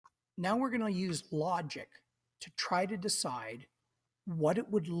Now we're going to use logic to try to decide what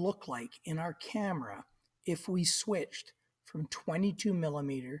it would look like in our camera if we switched from 22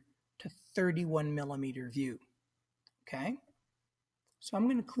 millimeter to 31 millimeter view. Okay? So I'm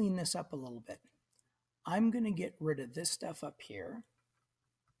going to clean this up a little bit. I'm going to get rid of this stuff up here.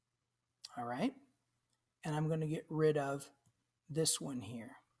 All right? And I'm going to get rid of this one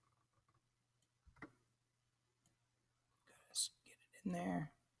here. Just get it in there.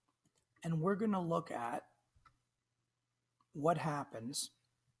 And we're going to look at what happens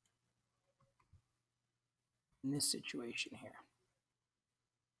in this situation here.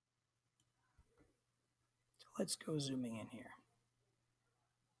 So let's go zooming in here.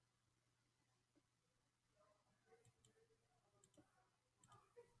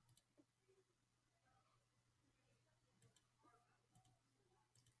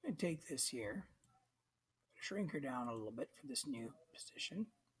 I'm going to take this here, shrink her down a little bit for this new position.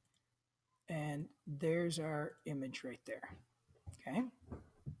 And there's our image right there. Okay.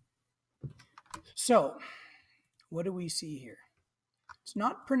 So what do we see here? It's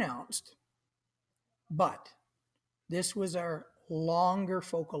not pronounced, but this was our longer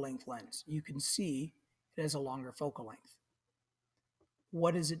focal length lens. You can see it has a longer focal length.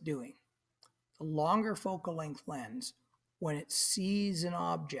 What is it doing? The longer focal length lens, when it sees an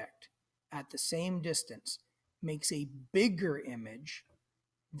object at the same distance, makes a bigger image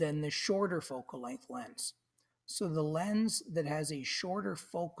than the shorter focal length lens. So the lens that has a shorter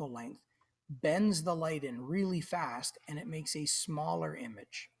focal length bends the light in really fast and it makes a smaller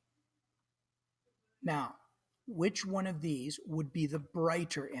image. Now, which one of these would be the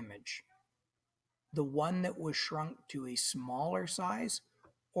brighter image? The one that was shrunk to a smaller size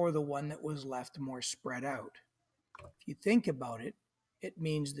or the one that was left more spread out? If you think about it, it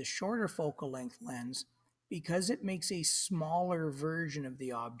means the shorter focal length lens, because it makes a smaller version of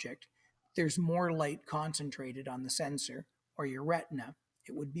the object, there's more light concentrated on the sensor or your retina,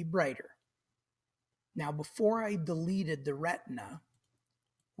 it would be brighter. Now, before I deleted the retina,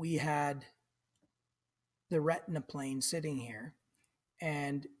 we had the retina plane sitting here,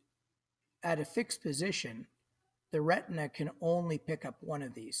 and at a fixed position, the retina can only pick up one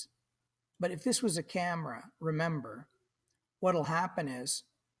of these. But if this was a camera, remember, what'll happen is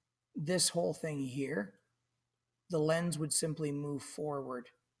this whole thing here, the lens would simply move forward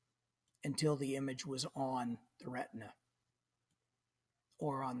until the image was on the retina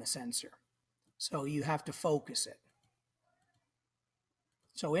or on the sensor. So you have to focus it.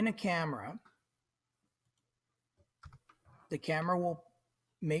 So in a camera, the camera will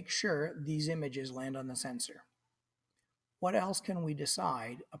make sure these images land on the sensor. What else can we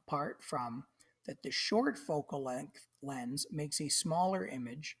decide apart from that the short focal length lens makes a smaller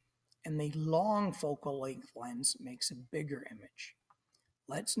image and the long focal length lens makes a bigger image?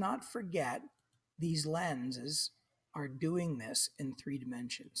 Let's not forget these lenses are doing this in 3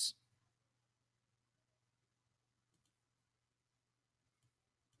 dimensions.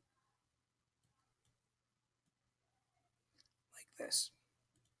 Like this.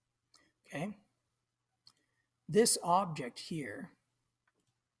 Okay? This object here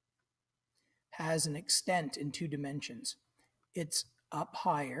has an extent in 2 dimensions. It's up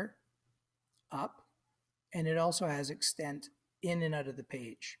higher, up, and it also has extent in and out of the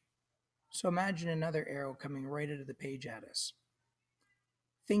page. So imagine another arrow coming right out of the page at us.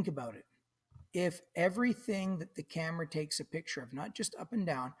 Think about it. If everything that the camera takes a picture of, not just up and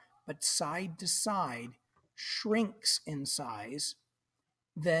down, but side to side, shrinks in size,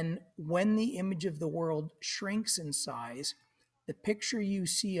 then when the image of the world shrinks in size, the picture you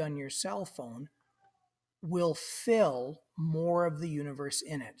see on your cell phone will fill more of the universe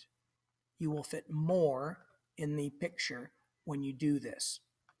in it. You will fit more in the picture when you do this.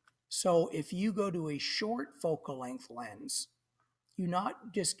 So if you go to a short focal length lens, you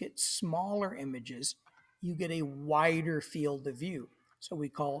not just get smaller images, you get a wider field of view. So we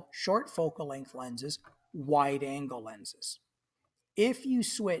call short focal length lenses wide angle lenses. If you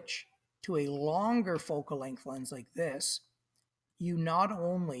switch to a longer focal length lens like this, you not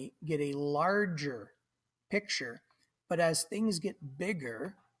only get a larger picture, but as things get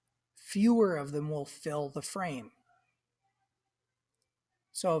bigger, fewer of them will fill the frame.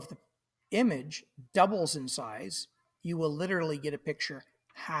 So if the image doubles in size, you will literally get a picture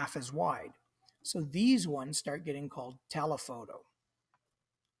half as wide. So these ones start getting called telephoto.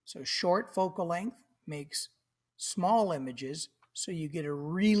 So short focal length makes small images so you get a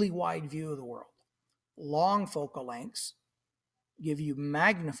really wide view of the world. Long focal lengths give you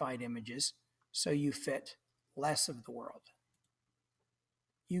magnified images so you fit less of the world.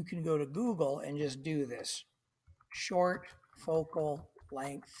 You can go to Google and just do this. Short focal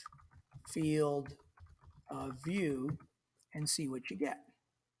length field of view and see what you get.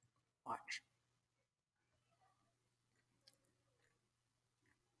 Watch.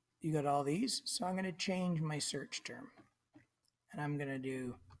 You got all these, so I'm going to change my search term. And I'm going to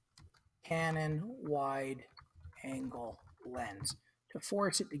do Canon wide angle lens to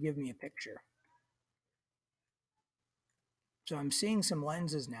force it to give me a picture. So I'm seeing some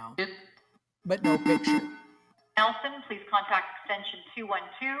lenses now, but no picture. Nelson, please contact extension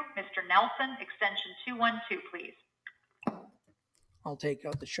 212. Mr. Nelson, extension 212, please. I'll take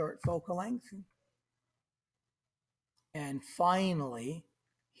out the short focal length. And finally,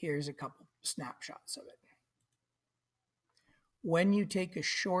 here's a couple snapshots of it. When you take a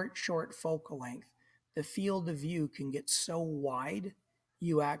short focal length, the field of view can get so wide,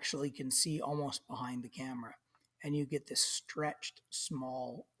 you actually can see almost behind the camera. And you get this stretched,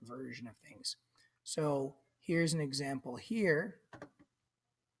 small version of things. So here's an example here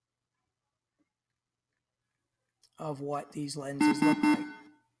of what these lenses look like.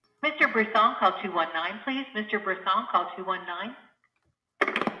 Mr. Brisson, call 219, please. Mr. Brisson, call 219.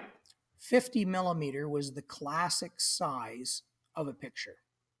 50 millimeter was the classic size of a picture.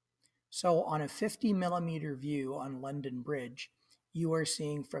 So on a 50 millimeter view on London Bridge, you are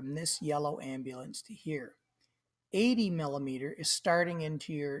seeing from this yellow ambulance to here. 80 millimeter is starting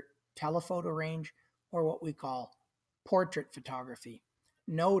into your telephoto range, or what we call portrait photography.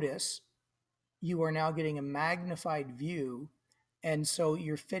 Notice you are now getting a magnified view, and so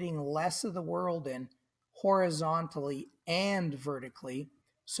you're fitting less of the world in horizontally and vertically,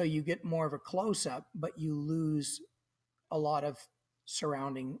 so you get more of a close-up, but you lose a lot of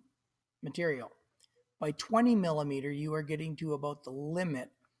surrounding material. By 20 millimeter, you are getting to about the limit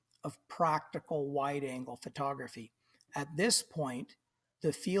of practical wide-angle photography. At this point,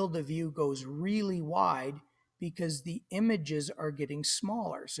 the field of view goes really wide because the images are getting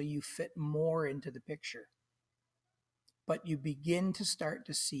smaller, so you fit more into the picture. But you begin to start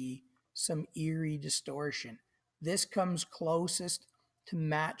to see some eerie distortion. This comes closest to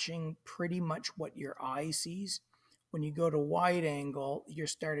matching pretty much what your eye sees. When you go to wide angle, you're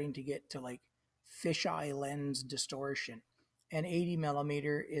starting to get to like fisheye lens distortion. And 80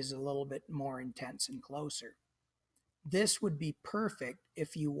 millimeter is a little bit more intense and closer. This would be perfect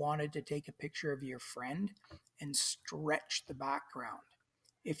if you wanted to take a picture of your friend and stretch the background.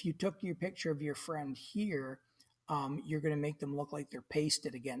 If you took your picture of your friend here, you're going to make them look like they're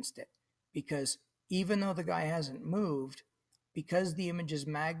pasted against it. Because even though the guy hasn't moved, because the image is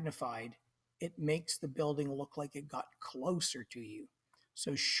magnified, it makes the building look like it got closer to you.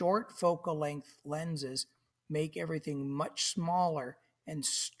 So short focal length lenses make everything much smaller and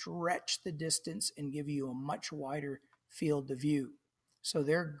stretch the distance and give you a much wider field of view. So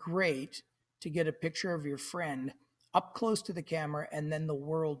they're great to get a picture of your friend up close to the camera, and then the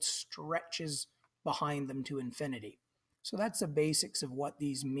world stretches behind them to infinity. So that's the basics of what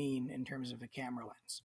these mean in terms of a camera lens.